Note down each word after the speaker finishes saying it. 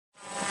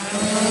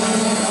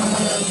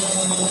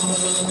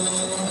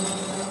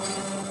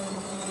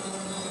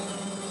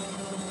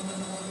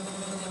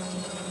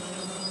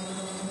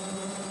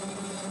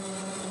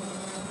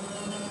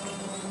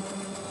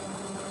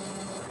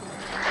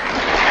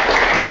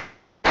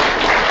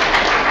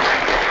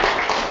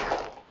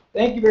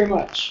Thank you very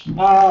much.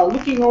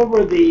 Looking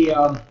over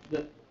the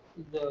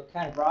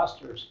kind of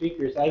roster of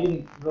speakers, I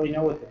didn't really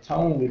know what the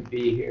tone would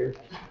be here,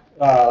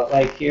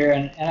 like here,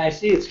 and I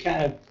see it's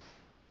kind of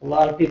a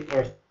lot of people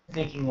are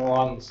thinking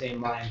along the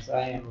same lines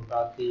I am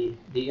about the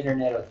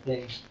Internet of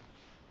Things.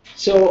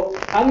 So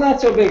I'm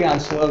not so big on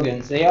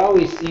slogans. They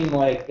always seem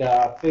like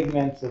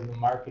figments of the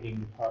marketing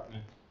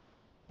department.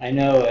 I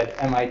know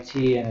at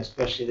MIT and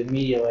especially the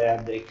Media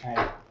Lab, they kind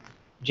of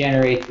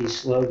generate these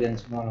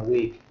slogans one a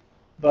week.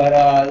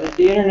 But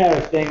the Internet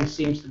of Things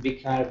seems to be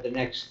kind of the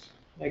next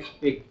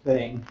big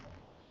thing.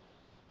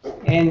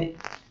 And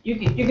you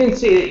can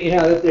see,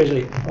 that there's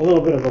a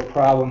little bit of a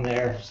problem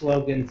there.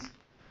 Slogans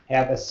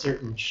have a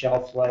certain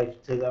shelf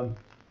life to them.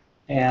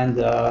 And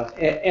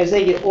as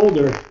they get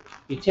older,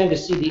 you tend to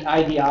see the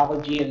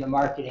ideology and the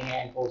marketing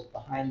angles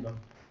behind them.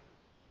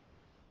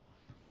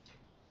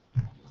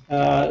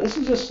 This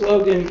is a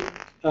slogan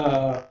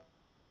that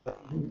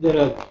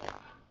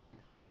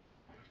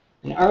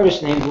an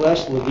artist named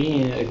Les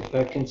Levine,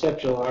 a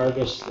conceptual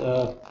artist,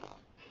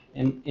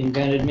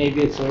 invented.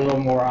 Maybe it's a little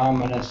more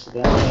ominous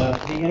than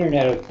the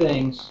Internet of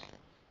Things,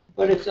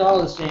 but it's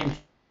all the same.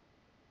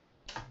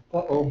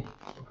 Uh-oh.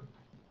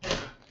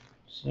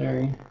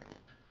 Sorry.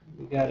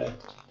 We got a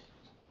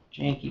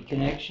janky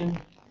connection.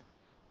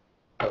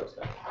 Oh,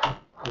 sorry.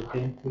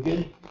 Okay, we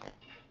good?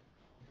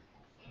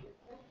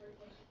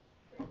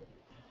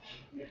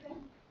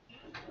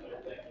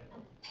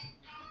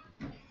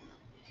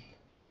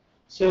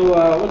 So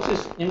what's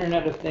this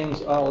Internet of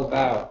Things all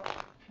about?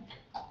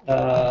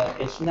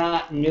 It's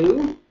not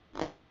new.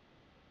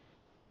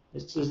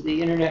 This is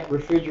the Internet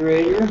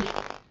refrigerator,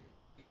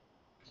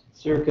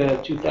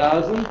 circa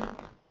 2000.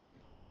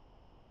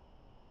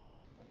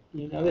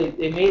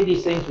 They made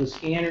these things with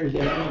scanners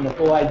in them, and the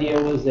whole idea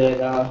was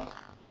that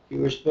you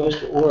were supposed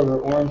to order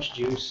orange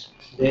juice,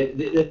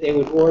 that they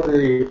would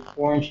order your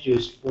orange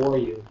juice for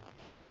you.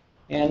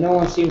 And no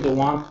one seemed to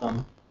want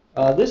them.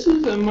 This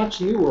is a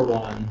much newer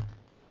one.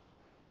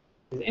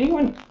 Does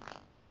anyone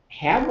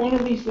have one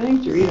of these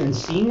things or even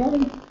seen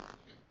one?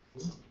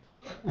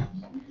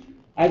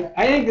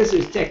 I think this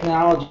is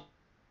technology,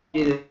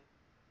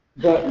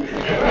 but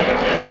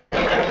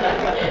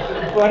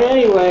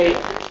anyway,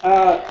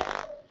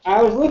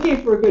 I was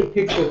looking for a good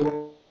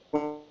picture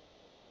of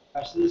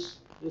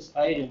this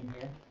item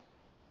here.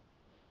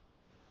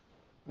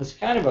 It's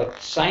kind of a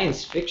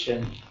science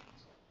fiction.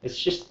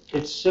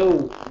 It's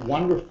so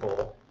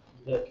wonderful,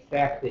 the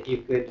fact that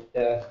you could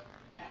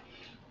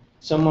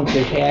someone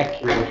could hack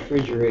your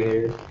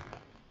refrigerator.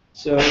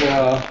 So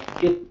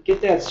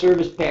get that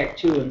Service Pack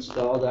 2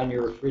 installed on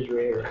your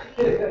refrigerator,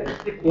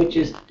 which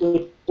is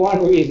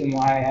one reason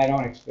why I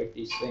don't expect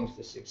these things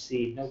to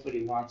succeed.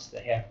 Nobody wants to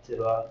have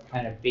to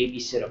kind of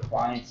babysit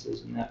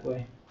appliances in that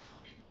way.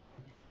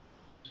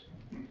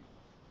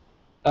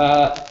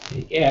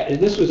 Yeah,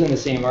 this was in the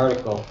same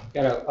article.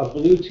 Got a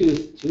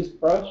Bluetooth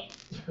toothbrush,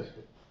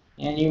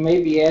 and you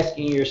may be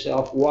asking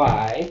yourself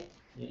why.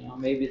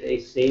 Maybe they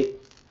save.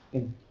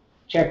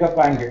 Check up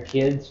on your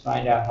kids,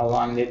 find out how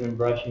long they've been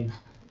brushing.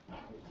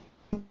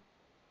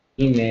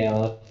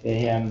 Email if they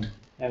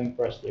haven't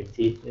brushed their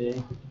teeth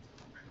today.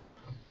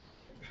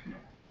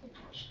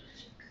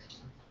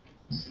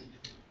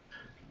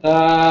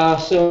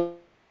 So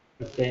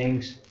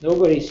things.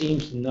 Nobody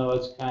seems to know.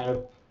 It's kind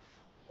of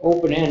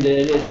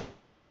open-ended.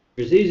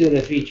 These are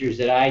the features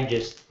that I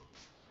just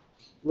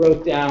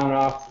wrote down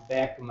off the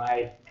back of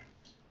my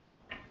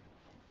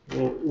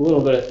little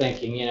bit of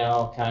thinking,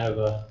 kind of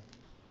a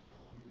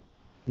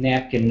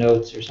napkin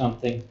notes or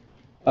something.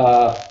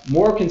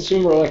 More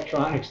consumer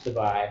electronics to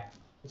buy.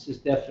 This is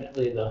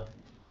definitely the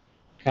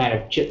kind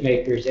of chip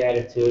maker's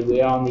attitude.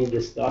 We all need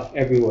this stuff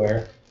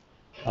everywhere.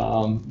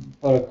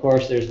 But of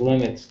course, there's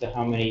limits to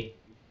how many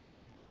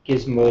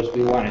gizmos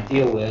we want to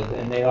deal with,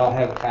 and they all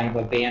have kind of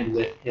a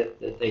bandwidth hit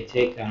that they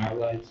take on our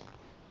lives.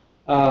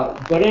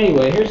 But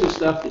anyway, here's the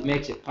stuff that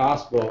makes it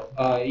possible.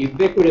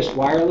 Ubiquitous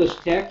wireless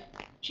tech,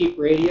 cheap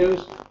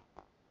radios,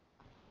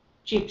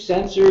 cheap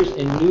sensors,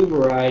 and new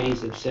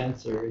varieties of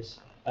sensors.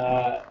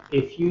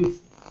 If you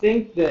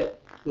think that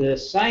the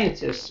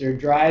scientists are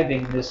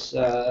driving this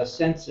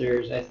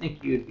sensors, I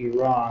think you'd be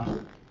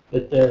wrong.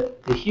 But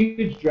the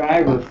huge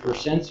driver for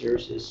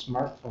sensors is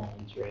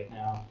smartphones right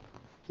now.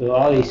 So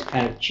all these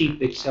kind of cheap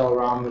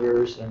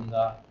accelerometers and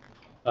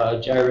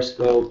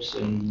gyroscopes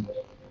and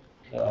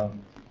well,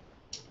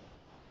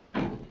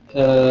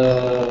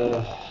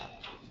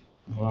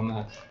 I'm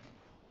not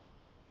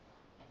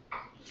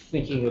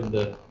thinking of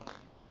the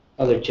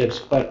other chips,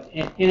 but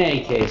in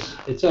any case,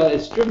 it's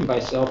driven by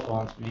cell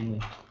phones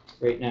mainly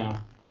right now.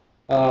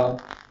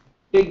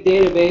 Big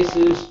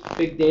databases,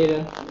 big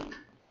data,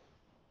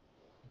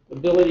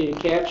 ability to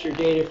capture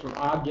data from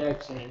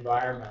objects and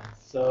environments.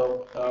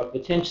 So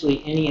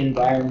potentially any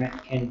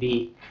environment can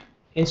be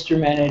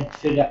instrumented,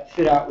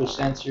 fit out with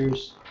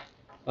sensors.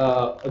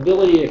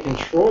 Ability to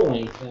control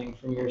anything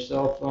from your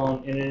cell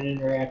phone in an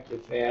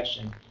interactive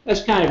fashion.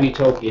 That's kind of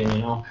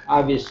utopian,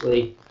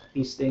 Obviously,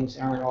 these things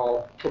aren't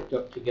all hooked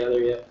up together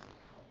yet.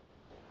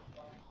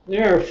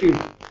 There are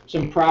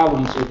some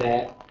problems with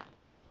that.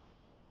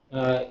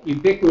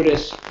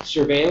 Ubiquitous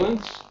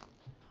surveillance.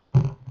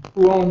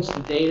 Who owns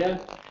the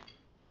data?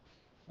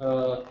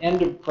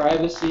 End of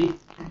privacy.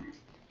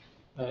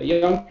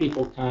 Young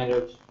people kind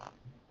of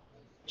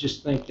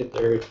just think that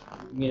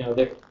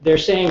they're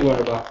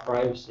sanguine about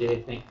privacy.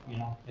 They think,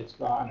 it's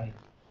gone and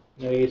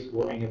no use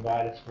worrying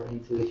about it for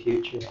into the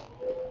future.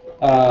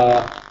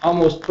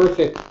 Almost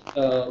perfect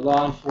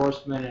law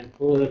enforcement and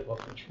political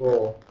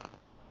control.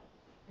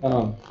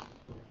 But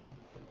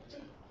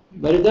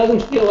it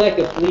doesn't feel like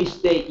a police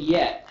state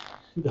yet,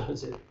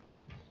 does it?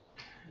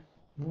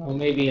 Well,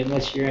 maybe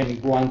unless you're in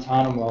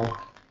Guantanamo,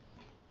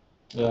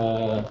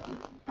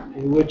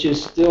 which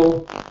is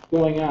still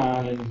going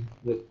on. And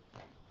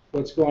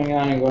what's going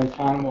on in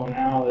Guantanamo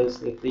now is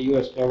that the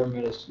U.S.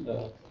 government is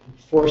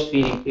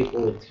force-feeding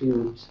people with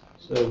tubes.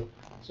 So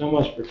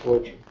much for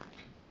torture.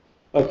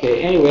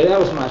 Okay, anyway, that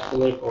was my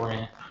political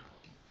rant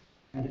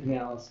and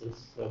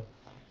analysis. So,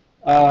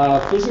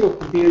 physical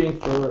computing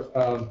for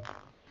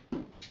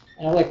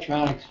and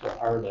electronics for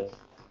artists.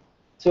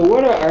 So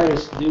what do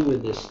artists do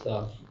with this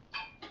stuff?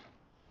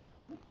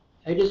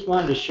 I just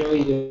wanted to show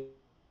you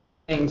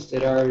things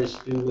that artists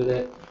do with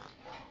it,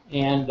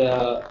 and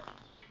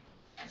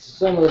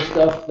some of the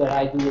stuff that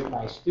I do with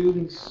my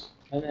students,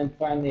 and then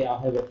finally I'll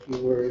have a few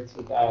words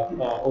about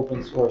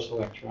open source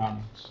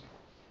electronics.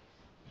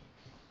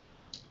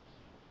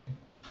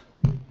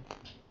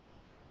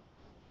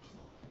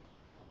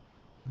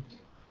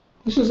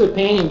 This was a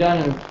painting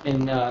done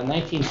in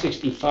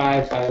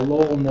 1965 by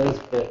Lowell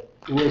Nesbitt,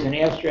 who was an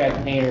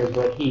abstract painter,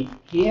 but he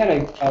had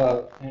an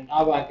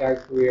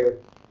avant-garde career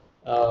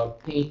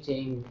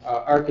painting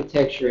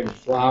architecture and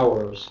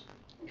flowers,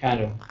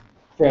 kind of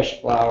fresh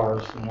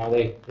flowers.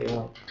 They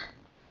weren't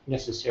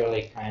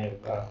necessarily kind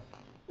of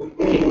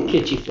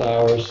kitschy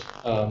flowers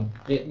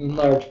in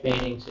large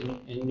paintings in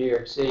New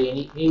York City. And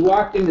he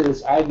walked into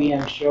this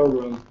IBM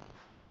showroom,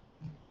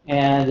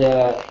 and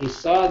he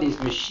saw these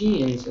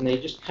machines, and they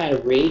just kind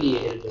of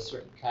radiated a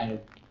certain kind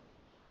of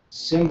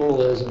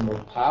symbolism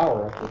of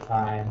power at the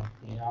time.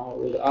 It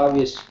was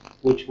obvious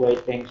which way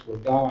things were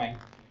going.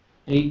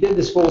 And he did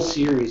this whole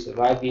series of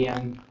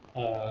IBM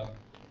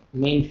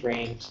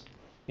mainframes,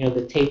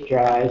 the tape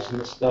drives and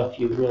the stuff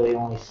you really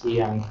only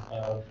see on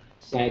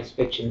science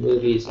fiction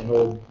movies and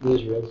old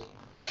newsreels,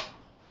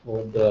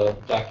 old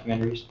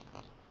documentaries.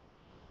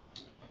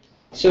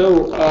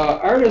 So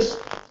artists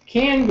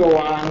can go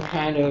on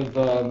kind of,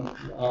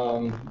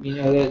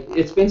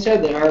 it's been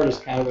said that art is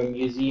kind of a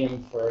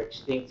museum for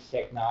extinct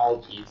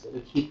technologies, that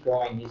we keep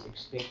growing these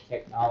extinct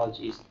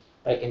technologies,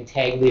 like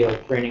intaglio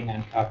printing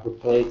on copper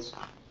plates.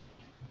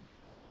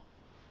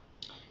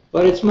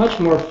 But it's much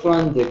more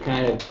fun to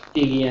kind of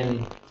dig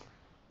in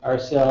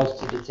ourselves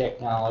to the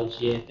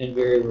technology and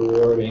very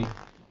rewarding.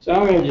 So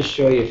I'm going to just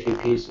show you a few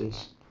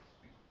pieces.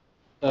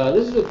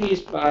 This is a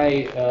piece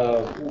by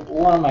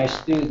one of my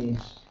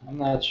students. I'm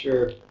not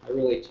sure I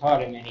really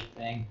taught him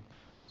anything.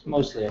 It's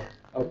mostly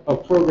a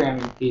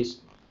programming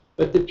piece.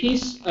 But the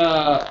piece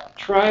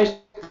tries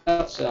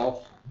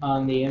itself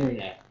on the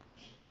internet.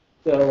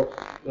 So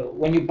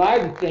when you buy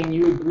the thing,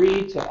 you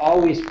agree to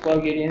always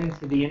plug it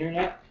into the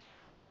internet.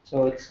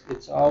 So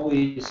it's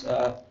always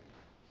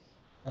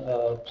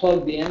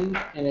plugged in,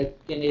 and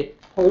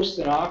it posts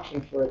an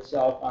auction for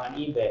itself on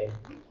eBay.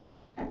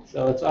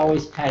 So it's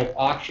always kind of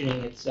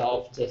auctioning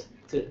itself to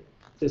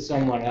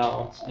someone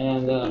else,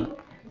 and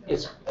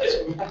it's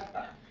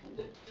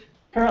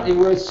currently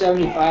worth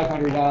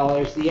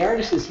 $7,500. The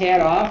artist has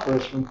had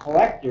offers from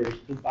collectors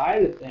to buy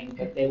the thing,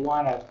 but they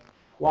want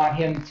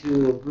him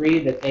to agree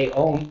that they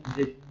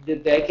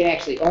can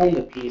actually own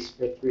the piece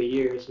for 3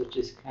 years, which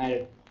is kind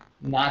of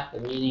not the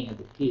meaning of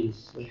the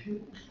piece.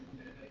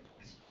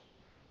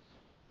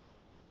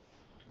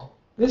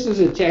 This is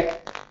a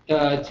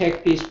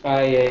tech piece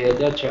by a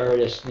Dutch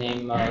artist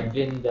named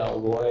Vin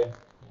Delvoye,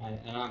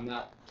 and I'm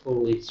not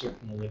totally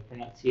certain of the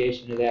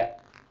pronunciation of that,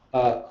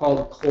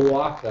 called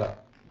Cloaca.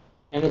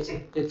 And it's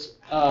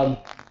a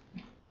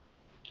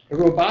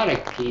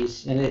robotic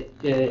piece, and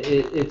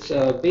it's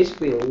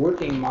basically a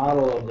working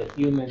model of the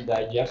human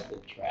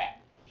digestive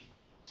tract.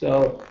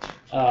 So,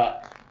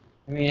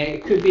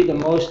 it could be the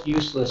most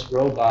useless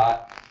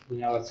robot.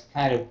 It's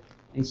kind of,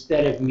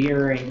 instead of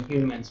mirroring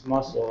humans'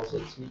 muscles,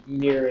 it's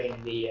mirroring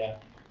the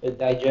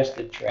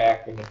digestive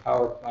tract or the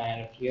power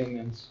plant of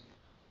humans.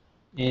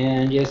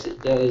 And yes,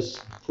 it does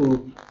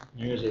poop.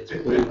 There's its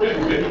poop.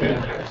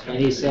 And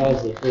he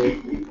sells the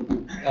poop.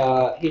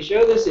 He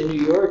showed this in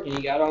New York, and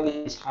he got all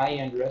these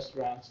high-end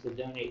restaurants to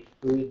donate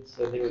food,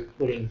 so they were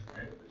putting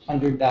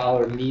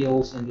 $100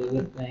 meals into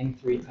the thing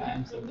 3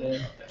 times a day.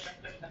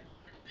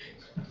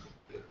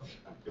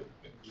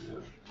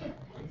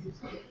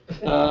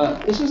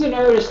 This is an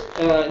artist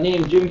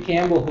named Jim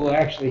Campbell, who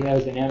actually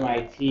has an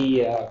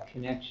MIT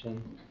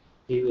connection.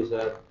 He was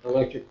an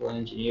electrical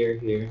engineer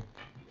here.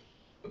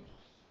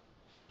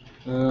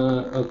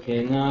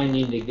 Okay, now I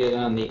need to get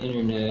on the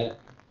internet.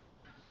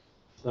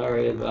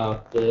 Sorry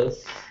about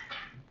this.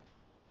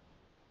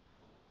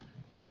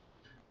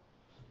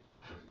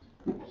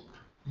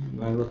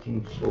 Am I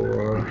looking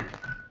for...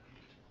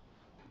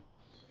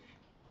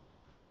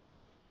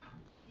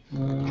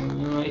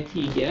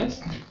 IT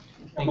guest.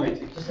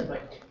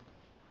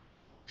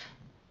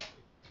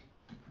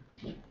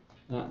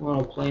 That one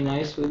will play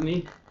nice with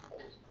me.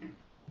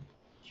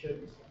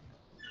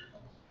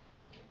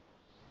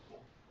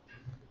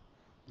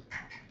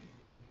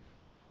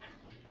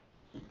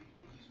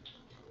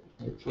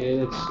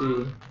 Okay, let's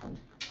see.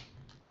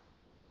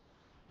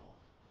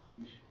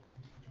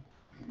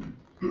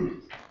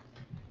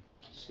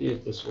 See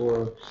if this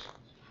works.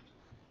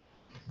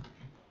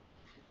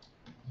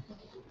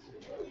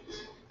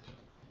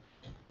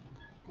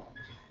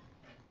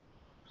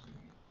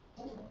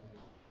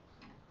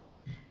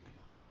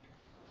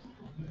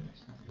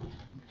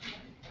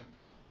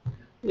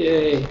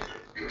 Yay.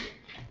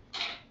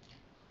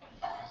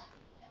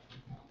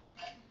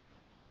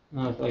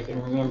 Now if I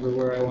can remember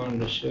where I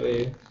wanted to show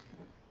you.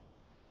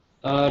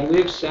 Do we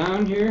have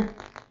sound here?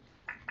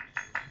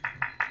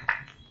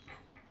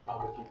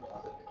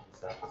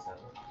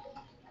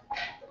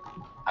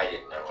 I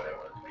didn't know what I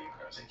wanted to be when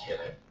I was a kid.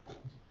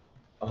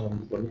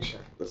 Let me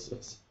check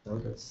this.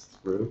 Sound is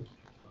through.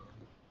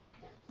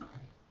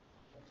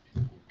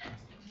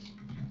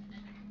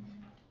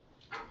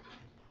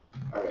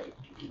 All right.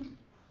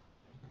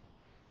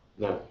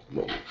 Now,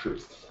 moment of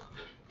truth.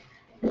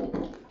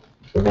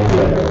 Maybe I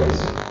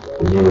always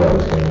knew I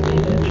was going to be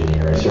an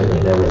engineer. I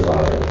certainly never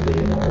thought I would be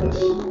an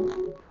artist.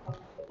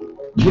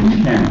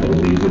 Jim Campbell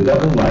leads a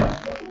double life.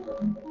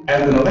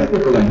 As an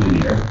electrical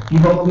engineer, he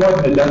holds more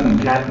than a dozen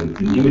patents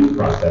in image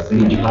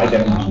processing and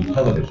high-definition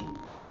television.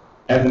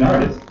 As an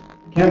artist,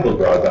 Campbell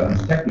draws on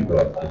his technical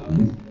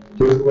expertise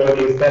to explore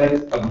the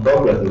aesthetics of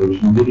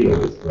low-resolution video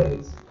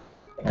displays.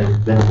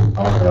 I've been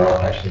on and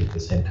off actually at the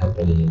same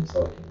company in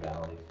Silicon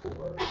Valley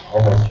for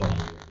almost 20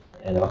 years.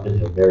 And up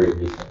until very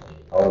recently,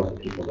 all of the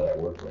people that I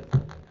work with in the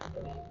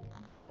company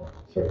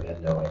sort of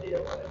had no idea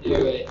what I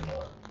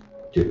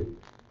do.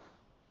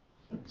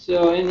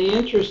 So in the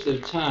interest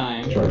of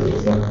time, Sorry.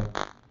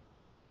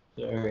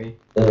 sorry.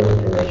 The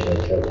information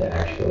it took to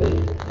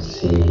actually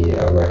see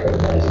a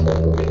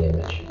recognizable moving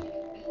image.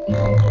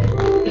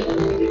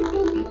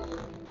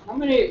 How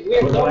many, we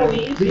have For the double last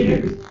these 3 here?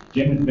 years,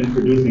 Jim has been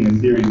producing a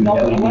series of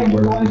LED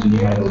works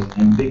entitled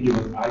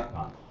Ambiguous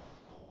Icons.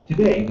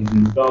 Today, he's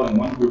installing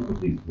one group of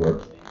these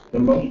works, the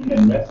Motion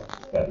and Rest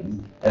Studies,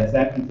 at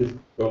San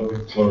Francisco's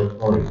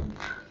Exploratorium.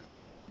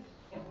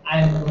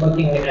 I'm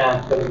looking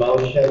at the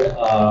motion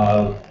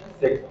of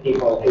 6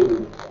 people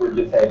who were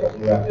disabled,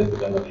 who have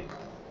disabilities.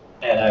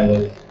 And I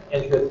was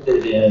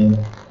interested in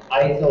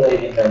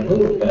isolating their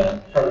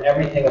movement from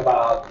everything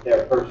about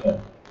their person.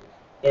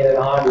 In an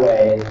odd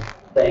way,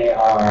 they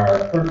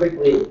are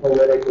perfectly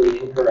politically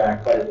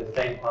incorrect, but at the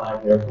same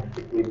time, they're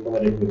perfectly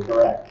politically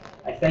correct.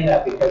 I say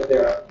that because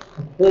they're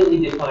completely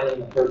defining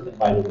the person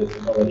by the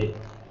disability.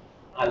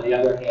 On the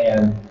other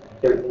hand,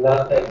 there's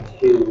nothing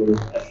to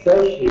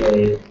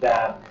associate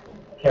that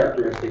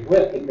characteristic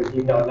with because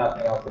you know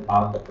nothing else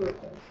about the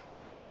person.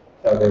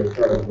 So they're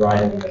sort of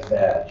riding this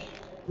edge.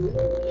 Jim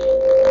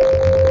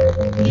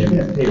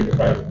has paid the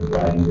price for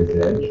riding this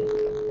edge.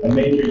 A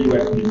major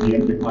U.S.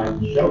 museum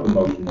declined to show the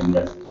Motion and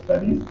Rest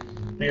Studies,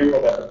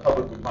 fearful that the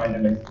public would find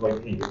them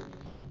exploitative.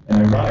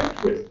 An ironic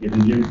twist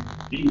given Jim's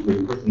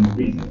deeply personal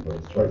reason for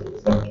his choice of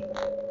subject.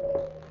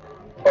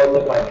 Both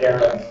of my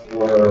parents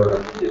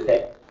were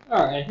disabled.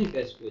 All right, I think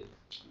that's good.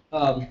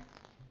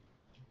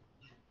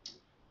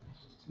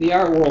 The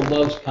art world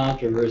loves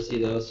controversy,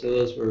 though, so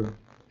those were,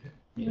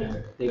 you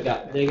know, they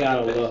got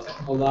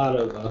a lot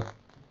of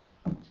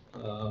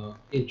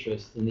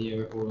interest in the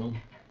art world.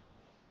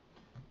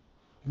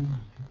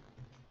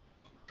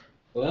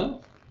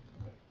 Well,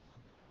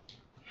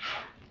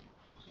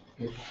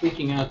 we're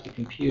freaking out the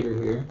computer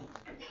here.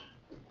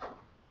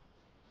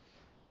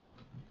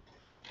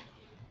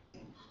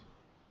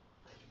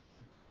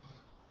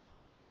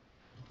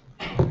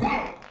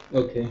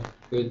 Okay,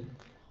 good.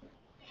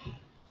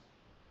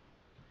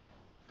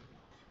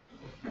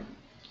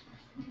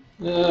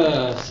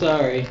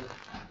 Sorry.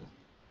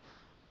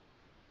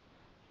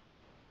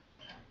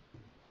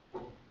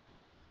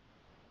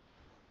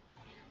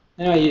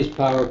 I don't use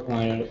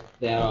PowerPoint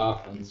that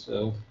often,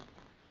 so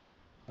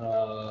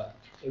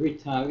every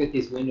time I get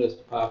these windows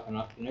popping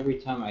up, and every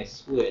time I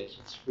switch,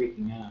 it's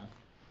freaking out.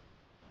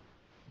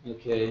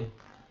 Okay.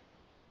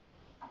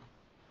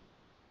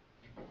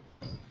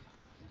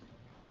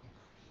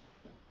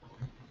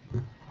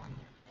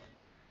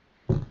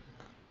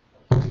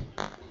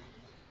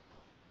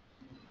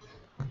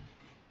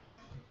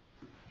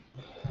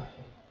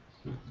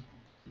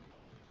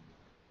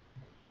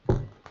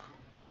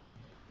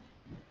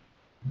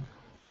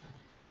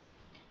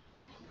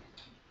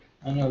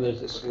 I know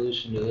there's a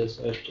solution to this.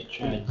 I have to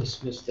try and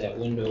dismiss that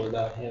window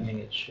without having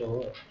it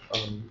show up.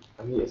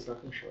 I mean, it's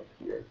not going to show up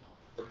here.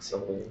 It's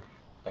only,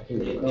 I can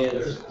read Yeah,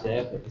 it. just zap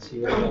it and see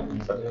what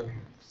happens. Okay.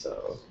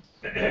 So,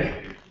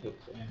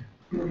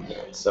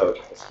 Okay. so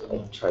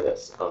I'll try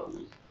this.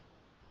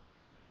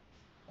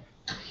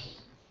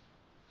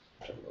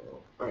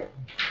 Alright,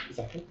 is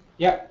that good?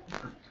 Yep.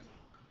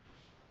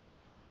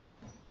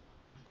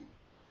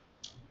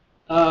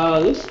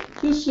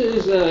 This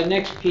is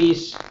next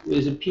piece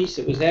was a piece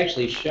that was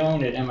actually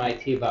shown at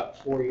MIT about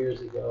 4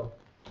 years ago.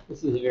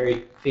 This is a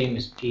very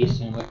famous piece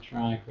in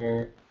electronic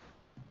art.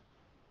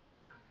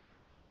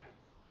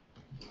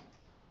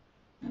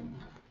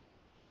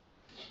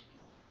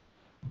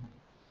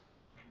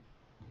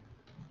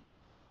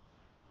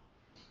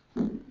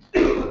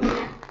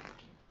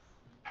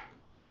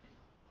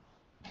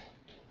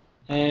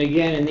 And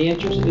again, in the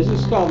interest, this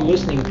is called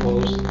listening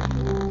post.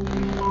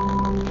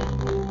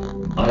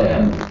 I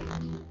am.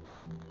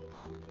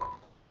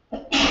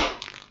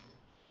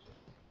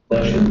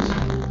 Sessions.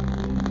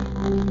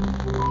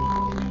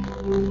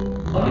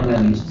 I'm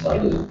an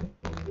excited.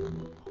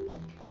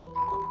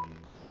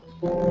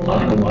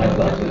 I'm a white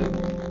lighter.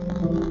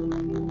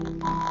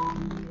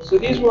 So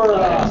these were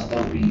I am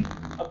stumpy.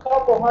 a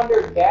couple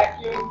hundred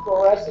vacuum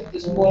fluorescent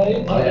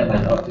displays. I am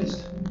an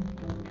artist.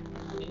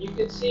 And you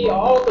can see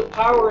all the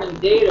power and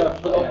data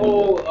for the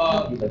whole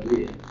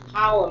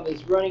column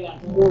is running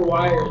on 4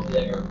 wires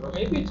there. Or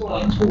maybe it's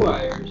only 2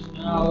 wires.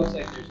 No, it looks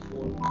like there's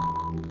 4.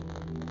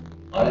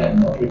 I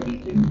am not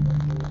repeating.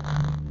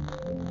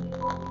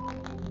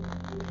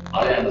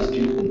 I am a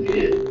student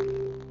here.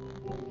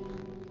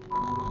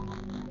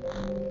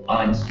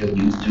 I'm still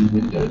used to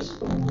Windows.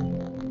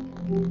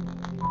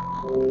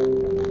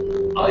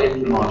 I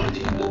am from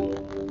Argentina.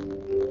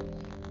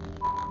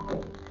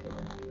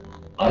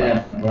 I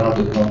am proud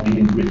of not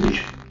being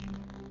British.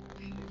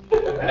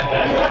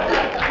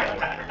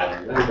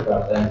 What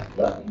about that?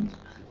 Nothing.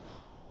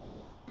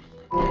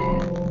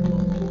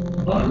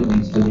 I'm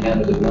an Eastern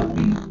Canada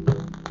rugby.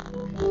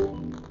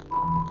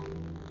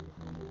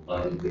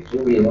 I'm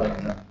Victoria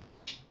Wagner.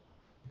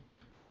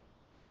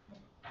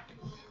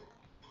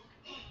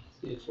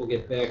 See if we'll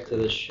get back to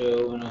the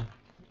show in a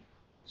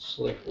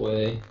slick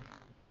way.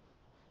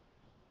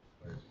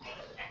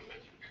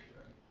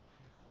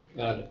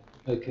 Got it.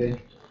 Okay.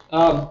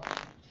 So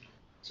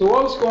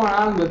what was going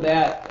on with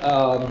that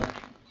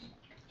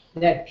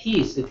that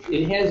piece?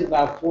 It has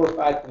about 4 or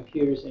 5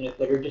 computers in it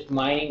that are just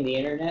mining the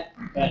internet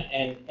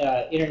and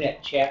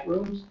internet chat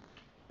rooms.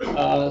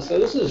 So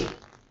this is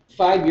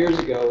 5 years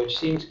ago, which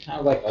seems kind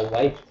of like a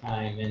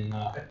lifetime in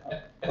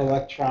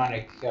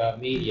electronic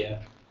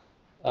media.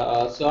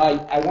 So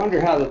I wonder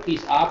how the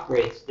piece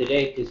operates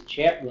today, because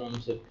chat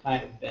rooms have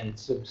kind of been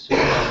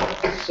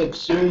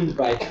subsumed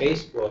by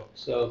Facebook.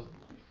 So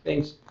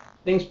things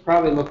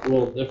probably look a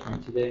little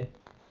different today.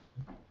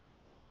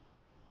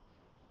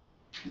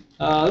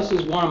 This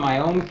is one of my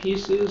own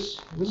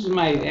pieces. This is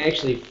my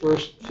actually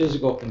first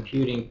physical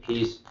computing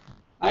piece.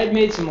 I had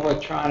made some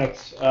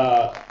electronics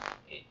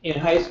in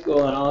high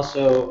school, and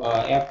also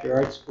after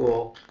art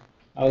school.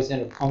 I was in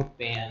a punk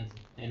band,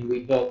 and we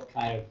built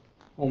kind of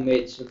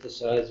homemade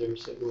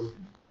synthesizers that were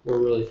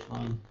really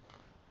fun.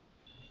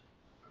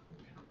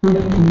 Thank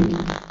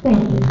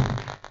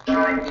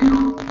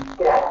you.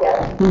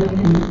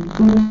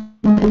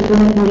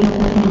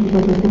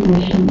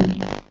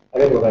 I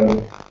gotta go back.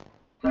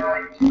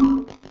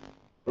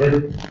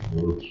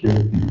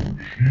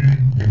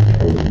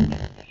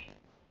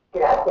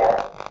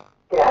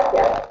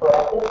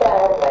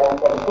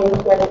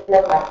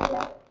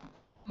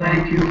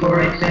 Thank you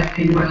for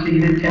accepting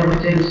machine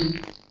intelligence.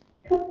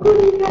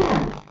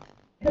 Comunidad.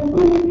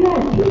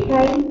 Comunidad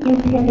behind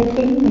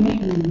intelligent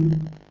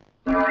machine.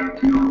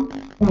 Thank you.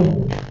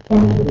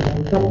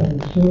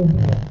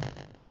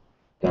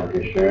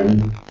 Dankeschön.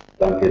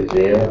 Danke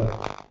sehr.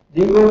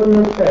 Die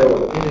wurden nicht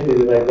verurteilt.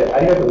 Diese Seite.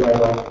 Arigato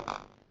gozaimasu.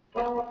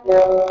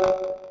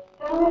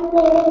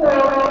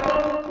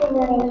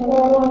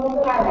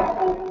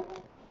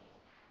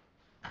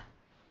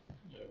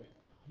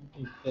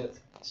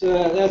 So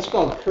that's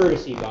called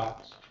courtesy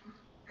box.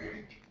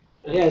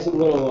 It has a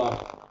little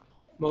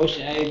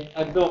motion.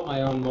 I built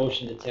my own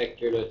motion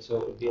detector so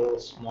it would be a little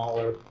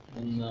smaller.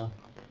 And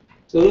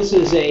so this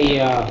is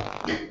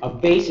a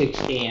basic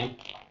stamp,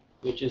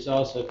 which is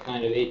also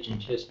kind of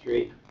ancient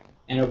history,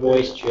 and a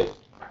voice chip.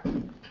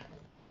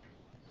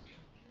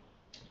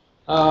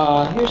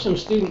 Here's some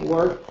student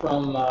work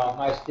from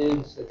my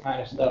students, the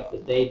kind of stuff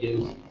that they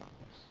do.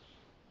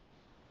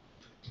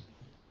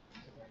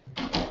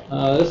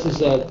 This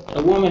is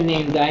a woman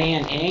named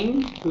Diane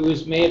Eng, who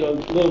has made a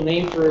little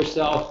name for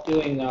herself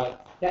doing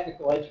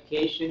technical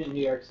education in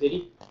New York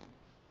City.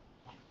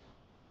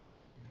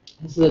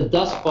 This is a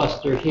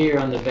dustbuster here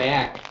on the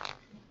back.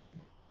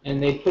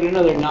 And they put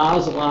another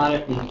nozzle on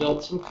it and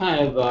built some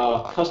kind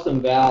of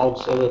custom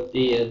valve so that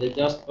the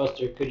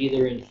dustbuster could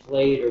either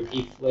inflate or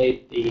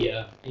deflate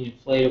the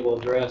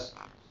inflatable dress.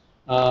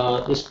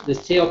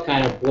 This tail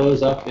kind of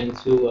blows up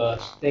into a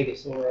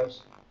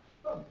Stegosaurus.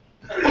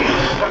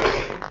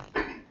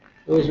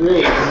 It was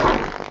really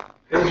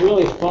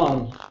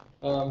fun.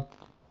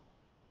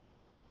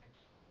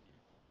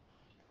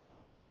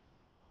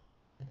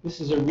 This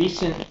is a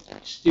recent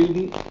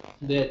student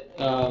that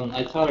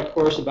I taught a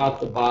course about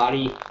the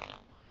body,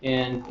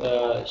 and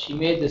she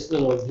made this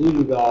little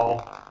voodoo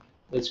doll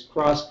that's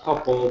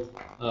cross-coupled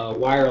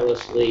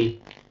wirelessly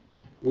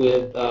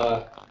with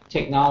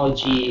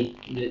technology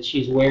that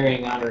she's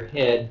wearing on her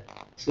head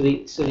So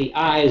the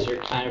eyes are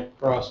kind of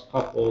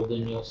cross-coupled,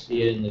 and you'll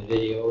see it in the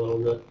video a little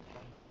bit.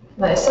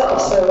 Myself,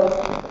 so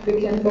if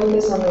we can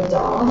focus on the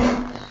doll,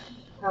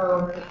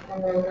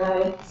 and then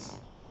right,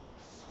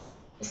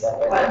 is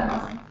that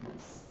right?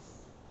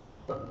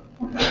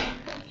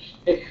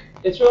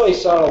 It's really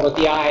subtle, but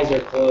the eyes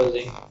are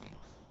closing.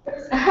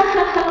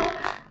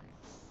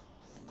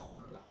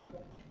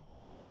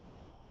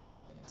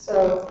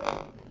 So,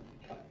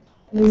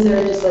 these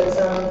are just like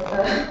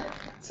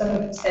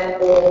some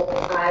sample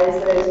eyes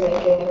that I was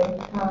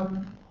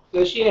making.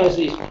 So she has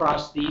these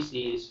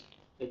prostheses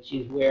that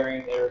she's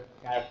wearing that are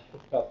kind of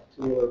hooked up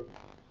to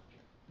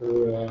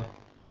her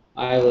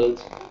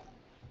eyelids.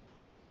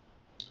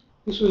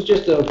 This was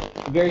just a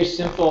very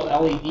simple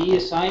LED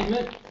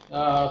assignment.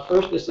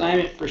 First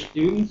assignment for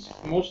students.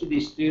 Most of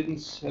these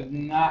students have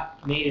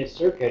not made a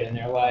circuit in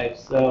their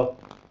lives, so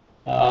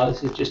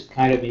this is just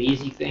kind of an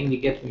easy thing to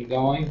get them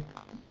going.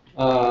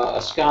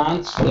 A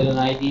sconce that an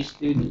ID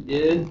student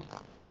did.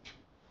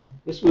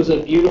 This was a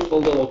beautiful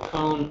little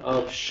cone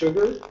of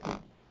sugar,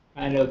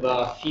 kind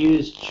of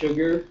fused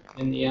sugar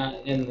in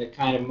the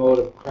kind of mode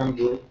of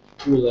creme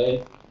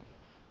brulee.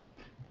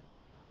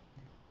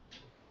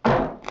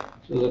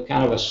 So the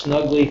kind of a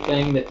snuggly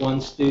thing that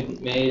one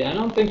student made. I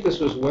don't think this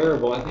was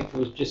wearable. I think it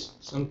was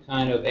just some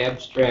kind of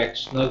abstract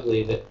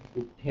snuggly that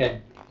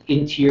had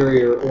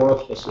interior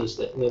orifices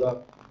that lit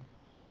up.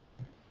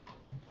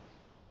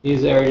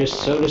 These are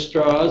just soda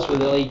straws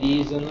with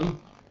LEDs in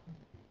them.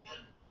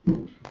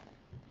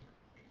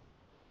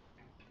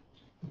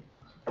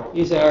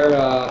 These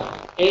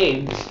are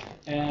eggs,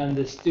 and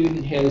the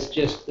student has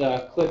just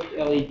clipped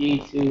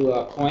LED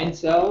to coin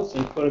cells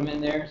and put them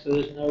in there, so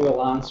there's no real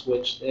on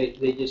switch.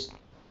 They just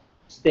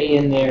stay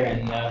in there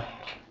and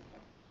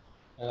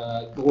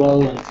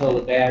glow until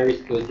the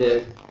batteries go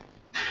dead.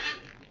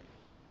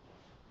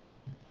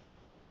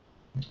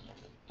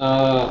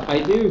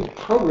 I do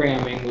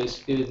programming with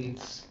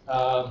students.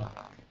 I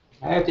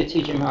have to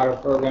teach them how to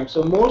program.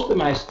 So most of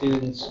my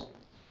students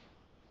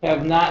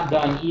have not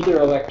done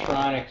either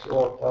electronics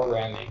or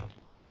programming.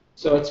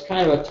 So it's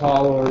kind of a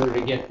tall order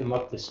to get them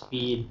up to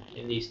speed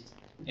in these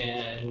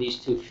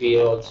two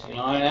fields. You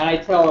know, and I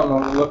tell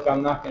them, look,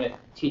 I'm not going to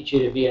teach you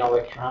to be a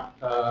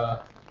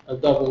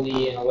double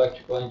E in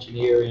electrical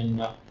engineer in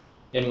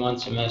one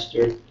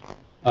semester.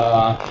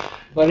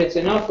 But it's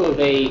enough of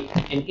an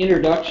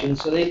introduction,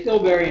 so they feel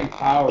very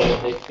empowered.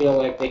 They feel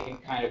like they can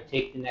kind of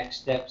take the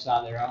next steps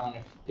on their own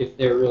if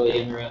they're really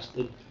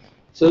interested.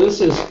 So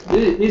these are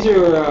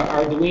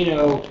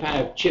Arduino kind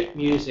of chip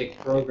music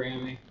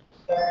programming.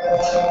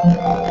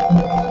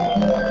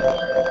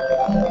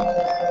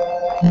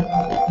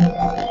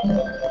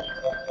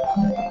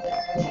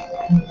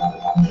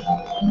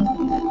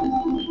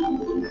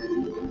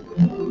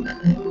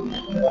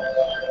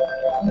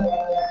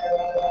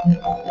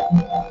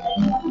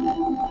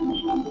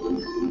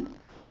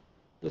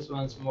 This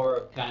one's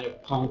more kind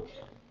of punk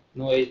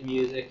noise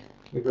music,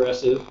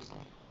 aggressive.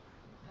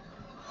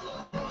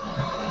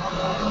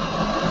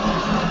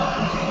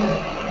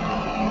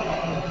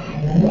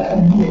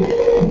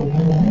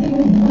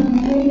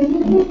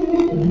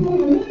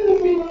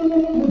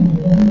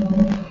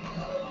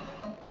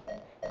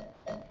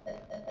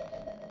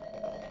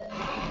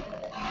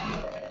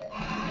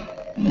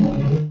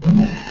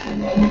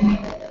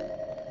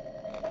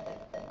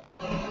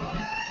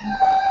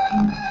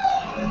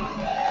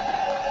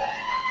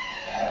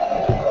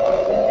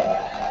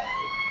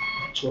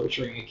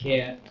 Torturing a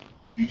cat.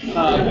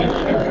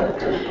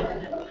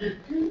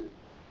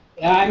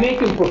 I make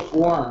them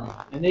perform,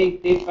 and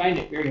they find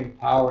it very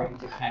empowering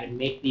to kind of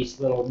make these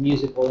little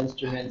musical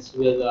instruments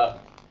with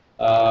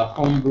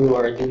homebrew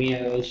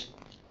Arduinos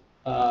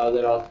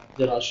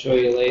that I'll show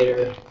you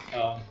later.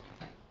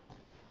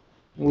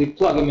 We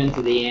plug them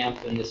into the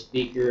amp and the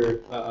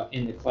speaker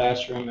in the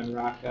classroom and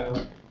rock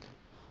out.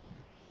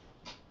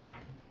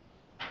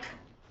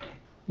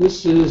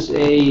 This is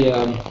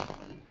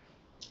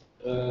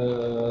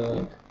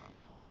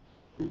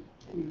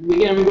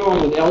I'm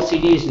going with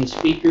LCDs and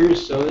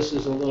speakers, so this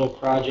is a little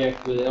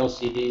project with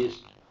LCDs.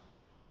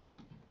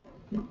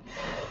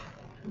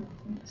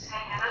 Say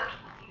hello to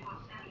the people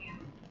sending you.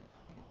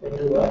 They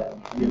do what?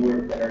 You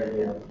work better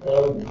here.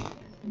 Follows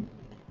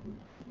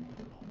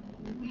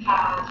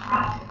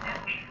process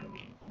every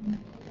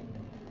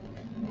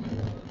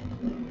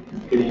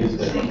Could use it.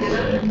 Say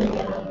hello to the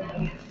people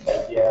sending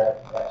you. Yeah,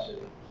 that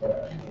should,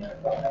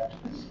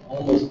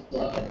 almost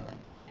done.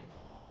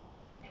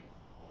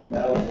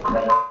 Now,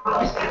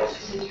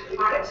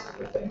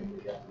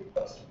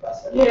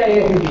 yeah, I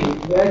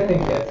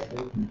think that's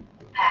good.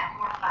 Pack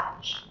more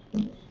lunch.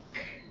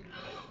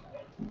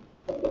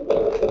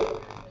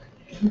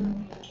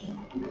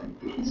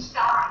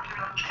 Star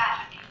drill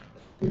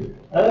tragedy.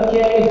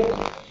 Okay.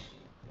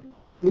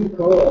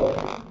 Cool.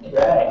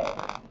 Right.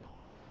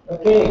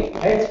 Okay,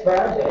 next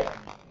project.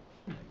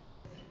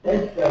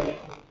 Next project.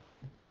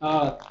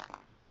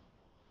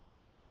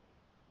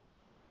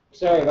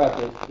 Sorry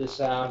about the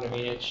sound. I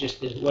mean, it's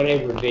just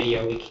whatever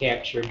video we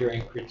capture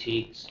during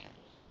critiques.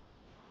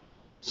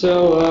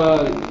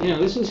 So,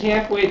 this is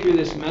halfway through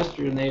the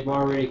semester, and they've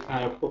already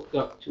kind of hooked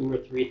up 2 or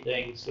 3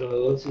 things.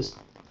 So this is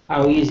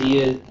how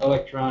easy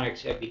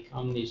electronics have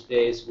become these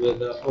days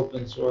with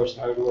open source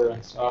hardware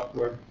and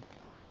software.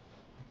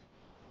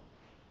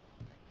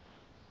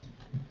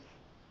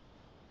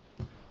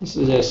 This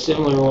is a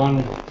similar one,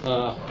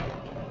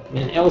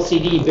 an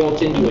LCD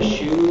built into a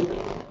shoe.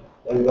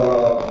 And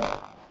the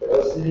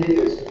LCD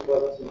is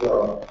hooked to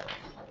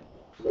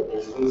the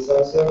distance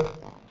sensor.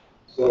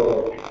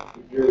 So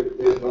if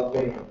there's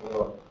nothing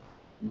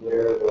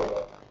near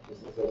the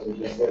distance sensor,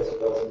 just says it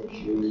doesn't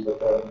shoes, but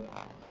then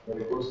when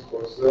it goes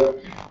closer,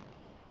 it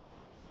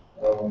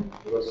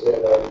will say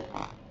like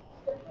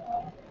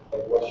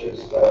watch your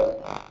step,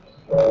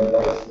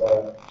 nice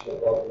step, check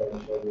out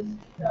mentions.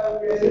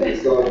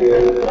 It's not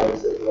good, and it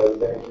says like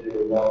thank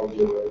you, now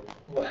enjoy.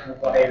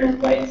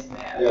 White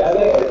snap. Yeah, I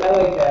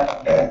like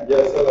that.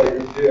 Yeah, so like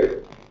if you're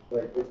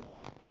like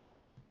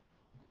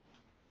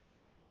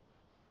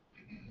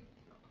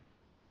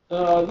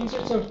These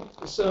are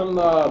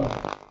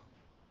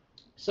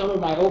some of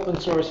my open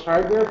source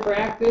hardware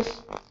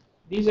practice.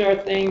 These are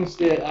things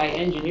that I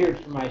engineered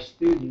for my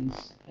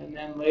students, and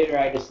then later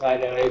I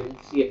decided I would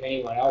see if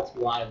anyone else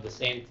wanted the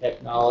same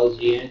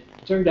technology, and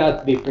it turned out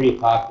to be pretty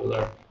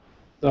popular.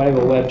 So I have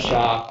a web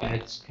shop, and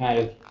it's kind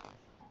of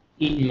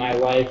eaten my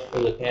life for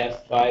the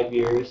past 5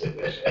 years.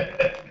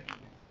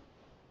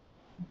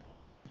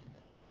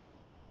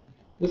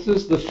 This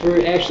is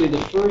actually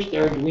the first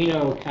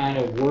Arduino kind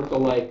of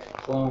work-alike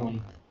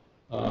clone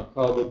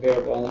called the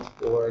bare bones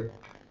board,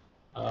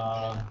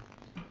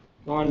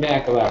 going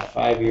back about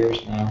 5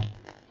 years now.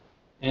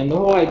 And the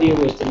whole idea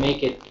was to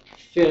make it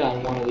fit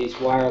on one of these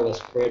wireless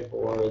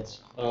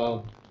breadboards.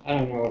 I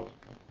don't know,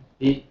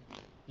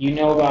 you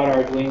know about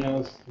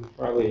Arduinos?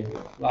 Probably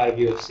a lot of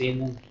you have seen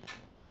them.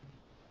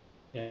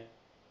 Yeah.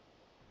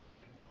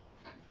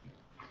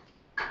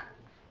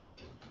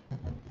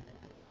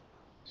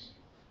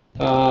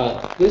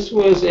 This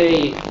was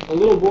a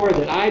little board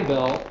that I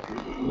built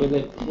with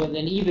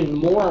an even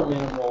more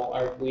minimal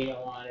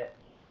Arduino on it.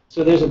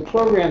 So there's a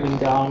programming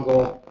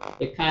dongle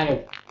that kind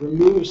of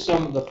removes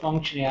some of the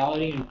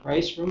functionality and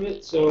price from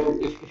it. So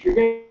if you're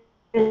going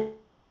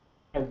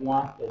to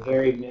want the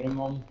very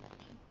minimum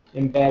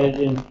embedded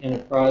in a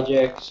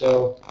project,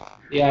 so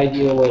the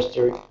idea was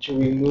to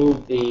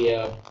remove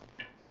the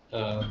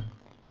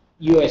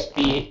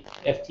USB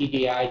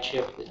FTDI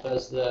chip that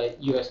does the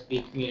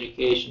USB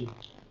communication.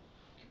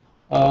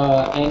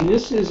 And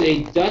this is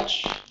a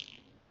Dutch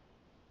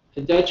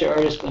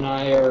artist and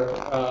I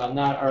are,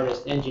 not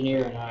artist,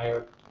 engineer and I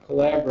are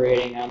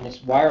collaborating on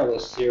this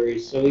wireless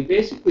series. So we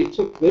basically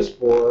took this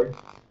board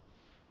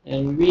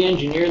and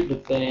re-engineered the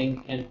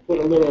thing and put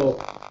a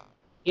little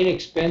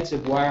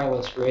inexpensive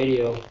wireless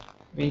radio. I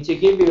mean, to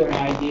give you an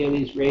idea,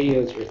 these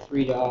radios are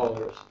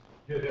 $3,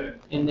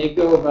 and they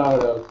go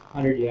about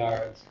 100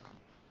 yards.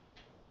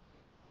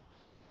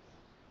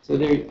 So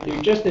they're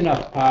just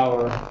enough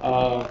power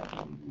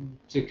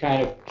to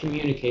kind of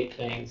communicate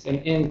things.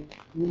 And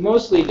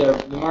mostly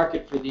the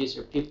market for these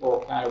are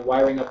people kind of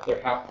wiring up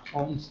their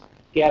homes,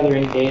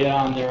 gathering data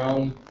on their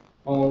own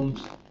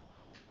homes.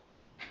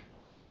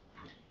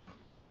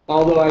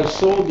 Although I've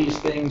sold these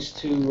things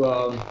to,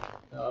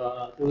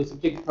 there was a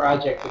big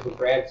project of a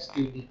grad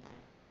student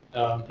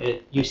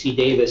at UC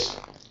Davis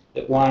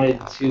that wanted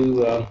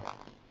to,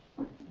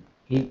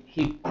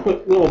 he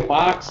put little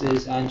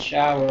boxes on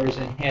showers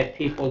and had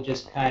people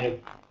just kind of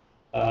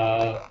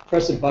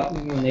press a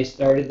button when they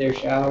started their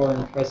shower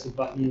and press a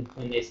button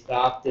when they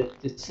stopped it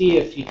to see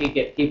if you could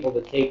get people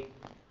to take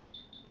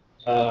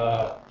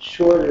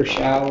shorter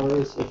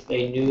showers if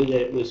they knew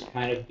that it was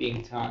kind of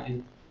being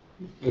timed.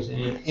 It was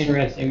an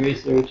interesting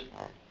research.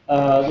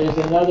 There's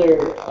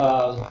another,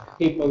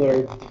 people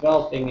are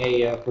developing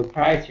a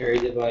proprietary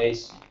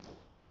device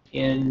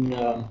in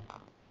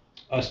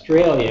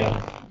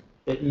Australia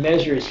that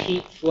measures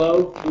heat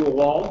flow through a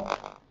wall.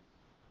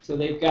 So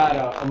they've got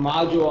a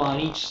module on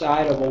each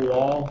side of a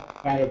wall,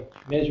 kind of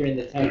measuring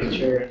the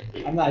temperature.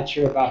 I'm not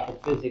sure about the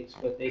physics,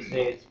 but they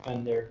say it's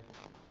been their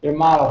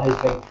model has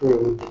been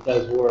proved. It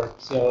does work.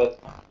 So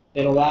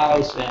it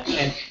allows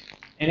an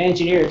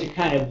engineer to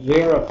kind of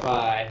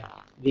verify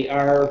the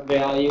R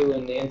value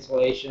and the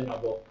insulation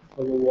of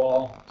a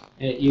wall,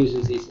 and it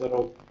uses these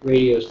little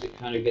radios to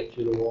kind of get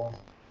through the wall.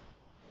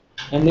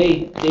 And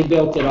they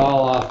built it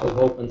all off of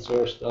open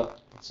source stuff.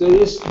 So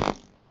this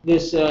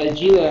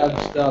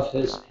GLab stuff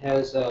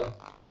has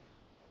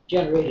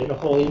generated a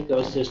whole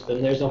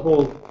ecosystem. There's a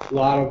whole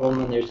lot of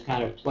them, and there's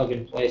kind of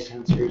plug-and-play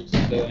sensors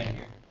that go in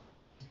here.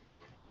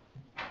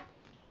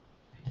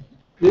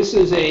 This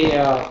is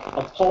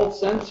a pulse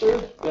sensor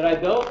that I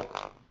built.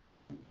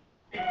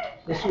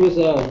 This was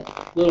a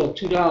little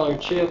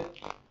 $2 chip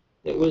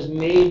that was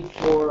made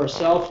for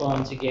cell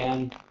phones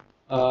again.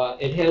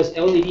 It has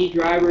LED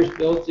drivers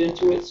built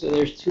into it, so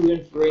there's 2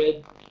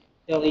 infrared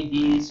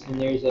LEDs, and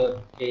there's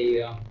a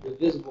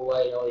visible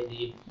light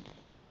LED.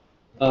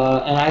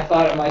 And I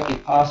thought it might be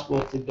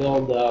possible to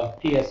build a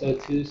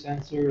PSO2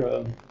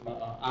 sensor,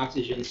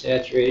 oxygen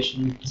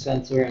saturation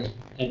sensor,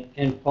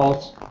 and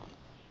pulse.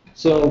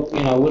 So,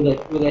 you know,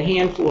 with a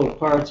handful of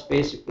parts,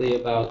 basically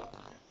about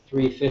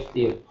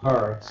 350 of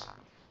parts,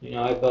 you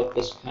know, I built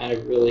this kind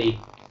of really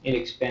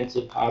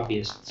inexpensive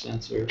hobbyist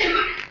sensor.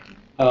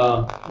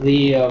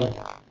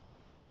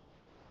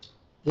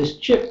 This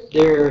chip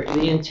there,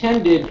 the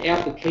intended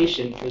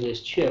application for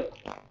this chip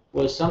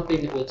was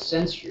something that would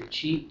sense your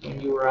cheek when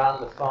you were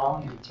on the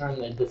phone and turn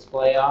the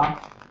display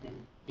off,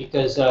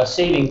 because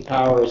saving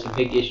power is a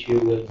big issue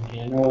with,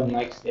 you know, no one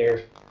likes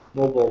their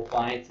mobile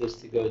appliances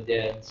to go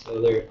dead,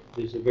 so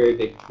there's a very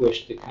big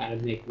push to kind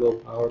of make low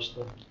power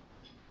stuff.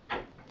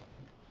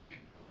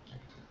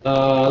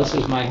 This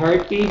is my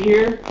heartbeat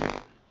here.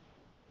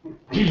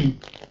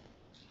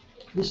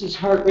 This is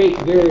heart rate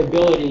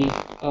variability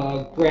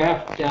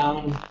graph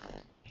down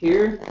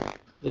here,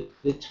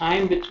 the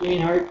time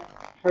between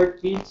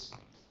heartbeats.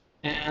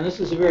 And this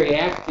is a very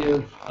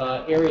active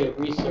area of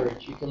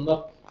research. You can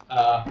look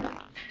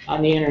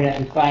on the internet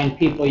and find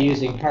people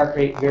using heart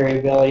rate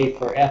variability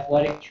for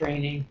athletic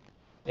training.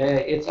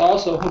 It's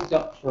also hooked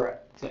up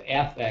to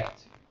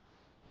affect.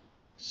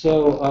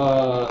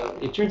 So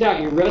it turns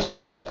out your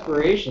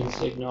respiration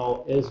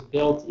signal is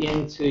built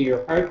into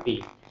your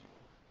heartbeat.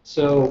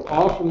 So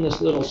all from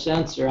this little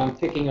sensor, I'm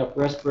picking up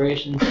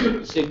respiration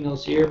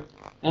signals here.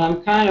 And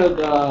I'm kind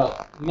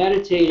of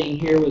meditating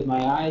here with my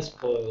eyes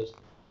closed.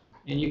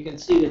 And you can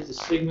see that the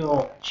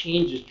signal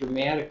changes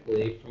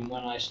dramatically from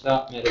when I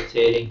stop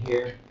meditating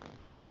here.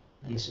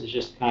 And this is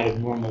just kind of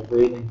normal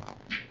breathing.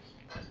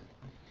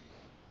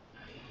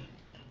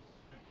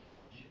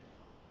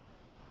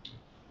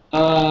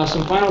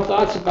 Some final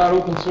thoughts about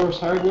open source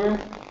hardware.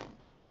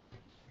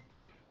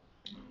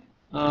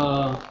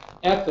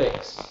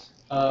 Ethics.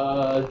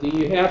 Do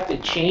you have to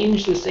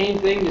change the same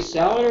thing to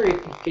sell it, or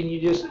can you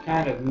just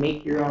kind of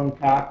make your own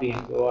copy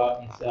and go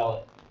out and sell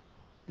it?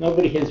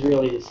 Nobody has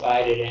really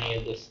decided any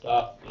of this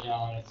stuff, you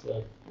know, and it's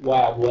a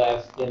wild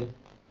west. And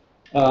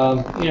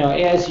you know,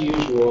 as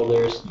usual,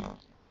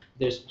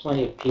 there's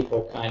plenty of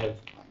people kind of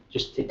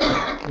just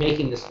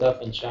making the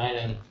stuff in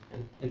China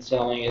and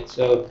selling it.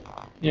 So,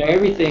 you know,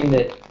 everything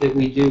that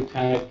we do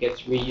kind of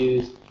gets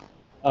reused.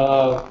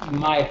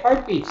 My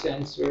heartbeat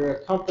sensor,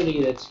 a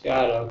company that's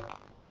got a,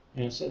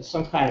 you know,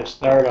 some kind of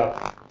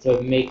startup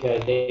to make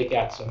they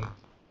got some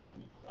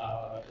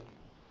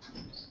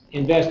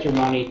investor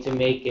money to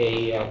make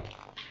a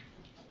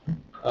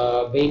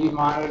baby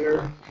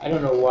monitor. I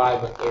don't know why,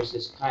 but there's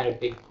this kind of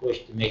big push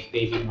to make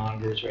baby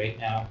monitors right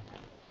now.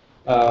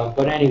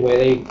 But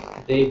anyway,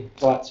 they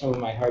bought some of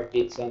my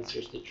heartbeat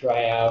sensors to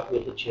try out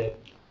with the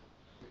chip.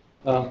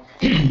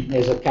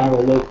 As a kind of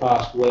a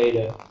low-cost way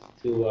to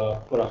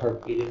put a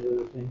heartbeat into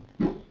the thing.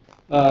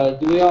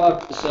 Do we all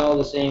have to sell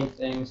the same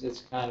things?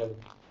 It's kind of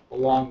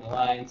along the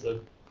lines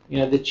of, you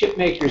know, the chip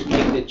makers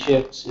make the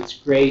chips. It's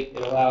great.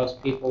 It allows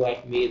people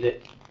like me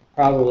that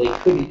probably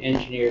couldn't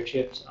engineer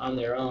chips on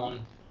their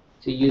own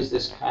to use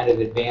this kind of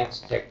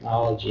advanced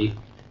technology.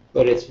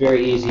 But it's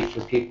very easy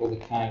for people to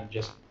kind of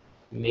just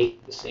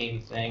make the same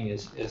thing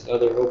as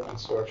other open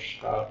source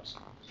shops.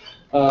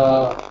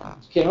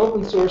 Can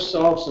open source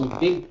solve some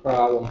big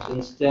problems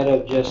instead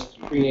of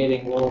just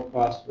creating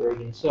low-cost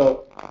versions?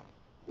 So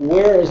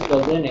where is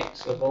the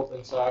Linux of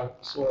open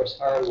source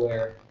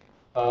hardware?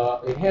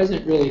 It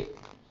hasn't really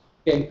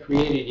been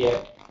created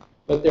yet,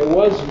 but there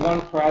was one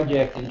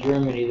project in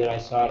Germany that I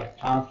saw at a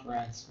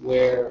conference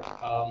where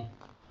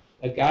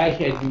a guy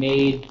had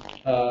made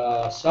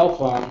cell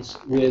phones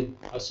with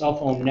a cell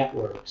phone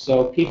network.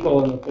 So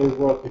people in the third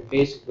world could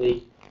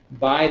basically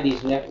buy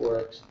these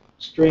networks,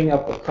 string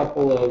up a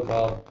couple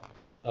of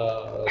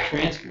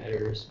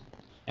transmitters,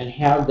 and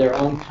have their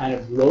own kind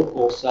of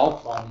local cell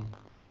phone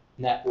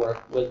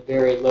network with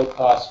very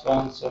low-cost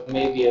phones. So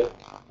maybe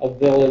a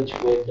village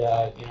would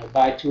you know,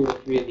 buy 2 or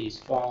 3 of these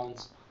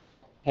phones,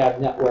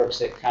 have networks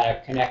that kind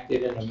of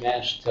connected in a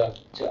mesh to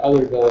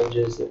other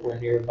villages that were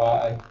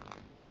nearby,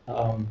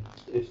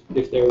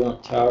 if there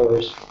weren't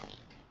towers.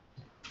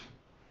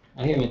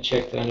 I haven't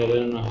checked on it. I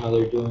don't know how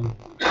they're doing.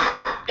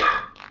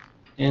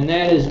 And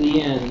that is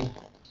the end.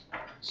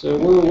 So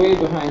we're way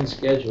behind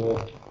schedule.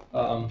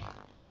 Paul,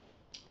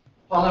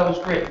 that was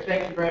great.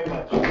 Thank you very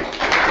much.